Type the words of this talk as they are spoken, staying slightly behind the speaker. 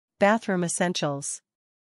Bathroom essentials.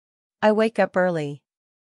 I wake up early.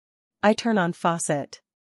 I turn on faucet.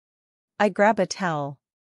 I grab a towel.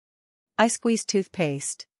 I squeeze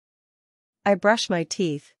toothpaste. I brush my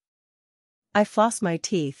teeth. I floss my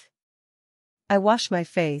teeth. I wash my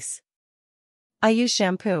face. I use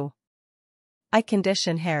shampoo. I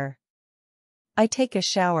condition hair. I take a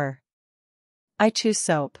shower. I choose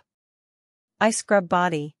soap. I scrub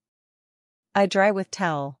body. I dry with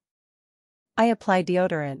towel. I apply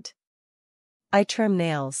deodorant. I trim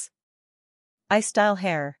nails. I style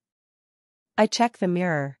hair. I check the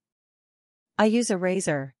mirror. I use a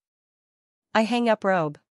razor. I hang up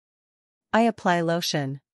robe. I apply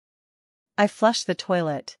lotion. I flush the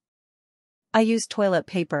toilet. I use toilet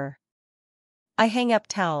paper. I hang up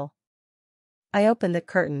towel. I open the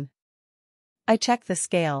curtain. I check the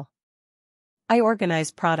scale. I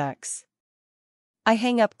organize products. I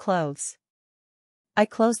hang up clothes. I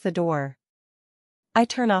close the door. I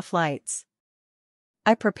turn off lights.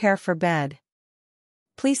 I prepare for bed.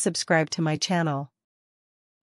 Please subscribe to my channel.